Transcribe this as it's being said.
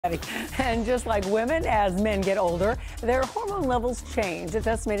And just like women, as men get older, their hormone levels change. It's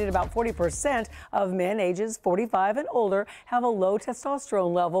estimated about 40% of men ages 45 and older have a low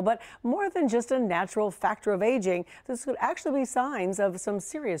testosterone level. But more than just a natural factor of aging, this could actually be signs of some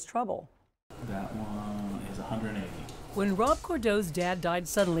serious trouble. That one is 180. When Rob Cordo's dad died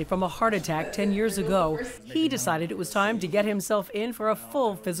suddenly from a heart attack 10 years ago, he decided it was time to get himself in for a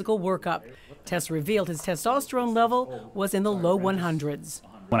full physical workup. Tests revealed his testosterone level was in the low 100s.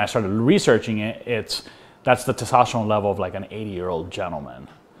 When I started researching it, that's the testosterone level of like an 80-year-old gentleman.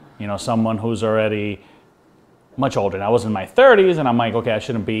 You know, someone who's already much older. And I was in my 30s and I'm like, okay, I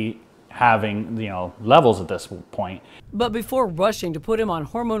shouldn't be having, levels at this point. But before rushing to put him on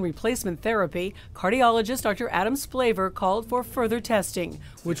hormone replacement therapy, cardiologist Dr. Adam Splaver called for further testing,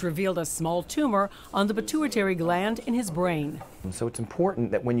 which revealed a small tumor on the pituitary gland in his brain. So it's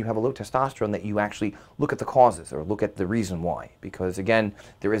important that when you have a low testosterone that you actually look at the causes or look at the reason why. Because again,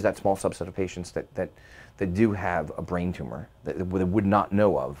 there is that small subset of patients that do have a brain tumor that they would not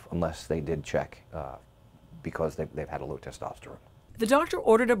know of unless they did check because they've had a low testosterone. The doctor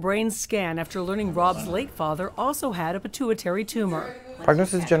ordered a brain scan after learning Rob's late father also had a pituitary tumor.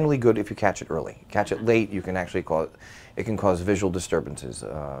 Prognosis is generally good if you catch it early. Catch it late, you can actually it can cause visual disturbances,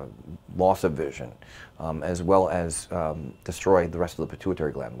 loss of vision, as well as destroy the rest of the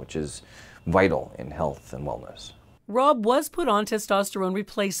pituitary gland, which is vital in health and wellness. Rob was put on testosterone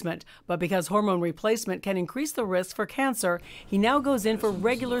replacement, but because hormone replacement can increase the risk for cancer, he now goes in for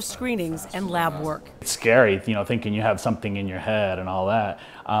regular screenings and lab work. It's scary, thinking you have something in your head and all that,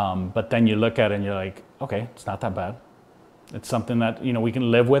 but then you look at it and you're like, okay, it's not that bad. It's something that, we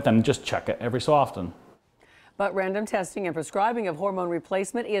can live with and just check it every so often. But random testing and prescribing of hormone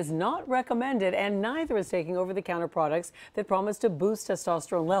replacement is not recommended, and neither is taking over-the-counter products that promise to boost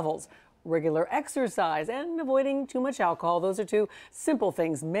testosterone levels. Regular exercise and avoiding too much alcohol, those are two simple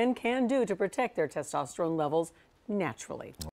things men can do to protect their testosterone levels naturally.